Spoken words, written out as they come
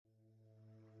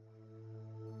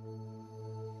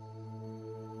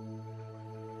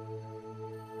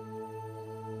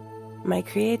My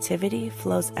creativity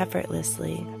flows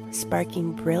effortlessly,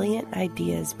 sparking brilliant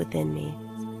ideas within me.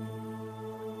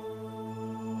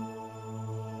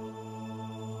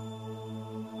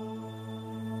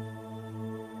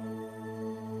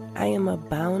 I am a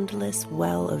boundless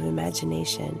well of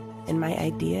imagination, and my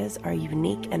ideas are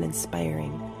unique and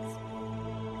inspiring.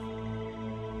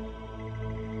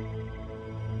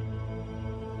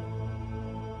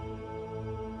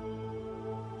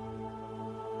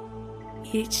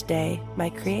 Each day, my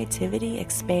creativity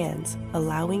expands,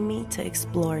 allowing me to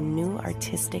explore new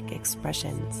artistic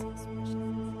expressions.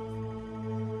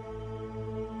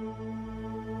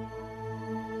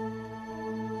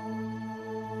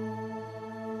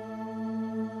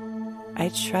 I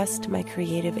trust my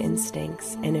creative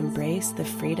instincts and embrace the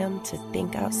freedom to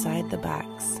think outside the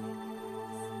box.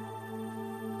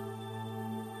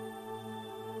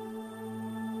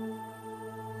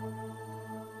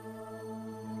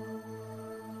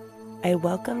 I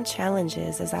welcome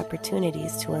challenges as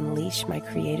opportunities to unleash my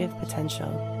creative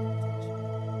potential.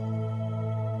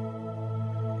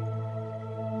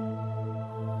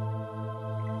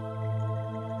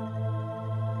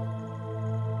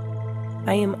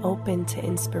 I am open to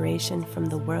inspiration from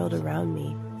the world around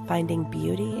me, finding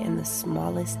beauty in the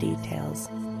smallest details.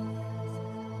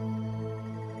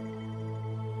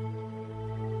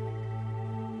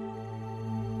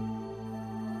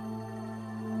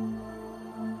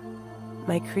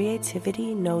 My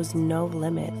creativity knows no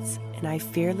limits, and I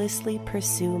fearlessly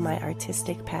pursue my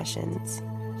artistic passions.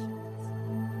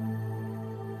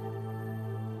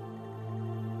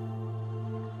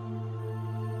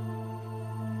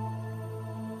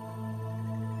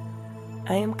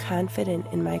 I am confident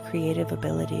in my creative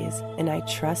abilities, and I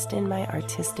trust in my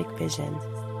artistic vision.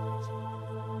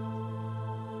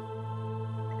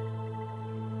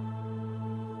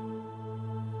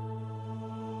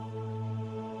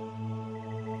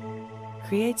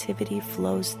 Creativity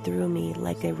flows through me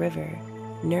like a river,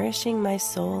 nourishing my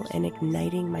soul and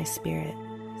igniting my spirit.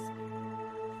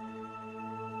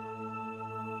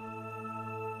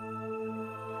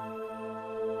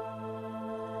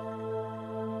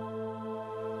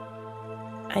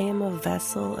 I am a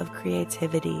vessel of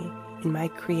creativity, and my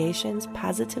creations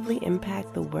positively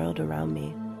impact the world around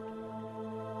me.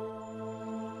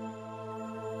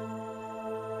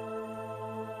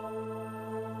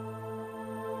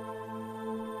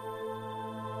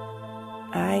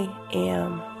 I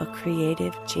am a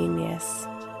creative genius.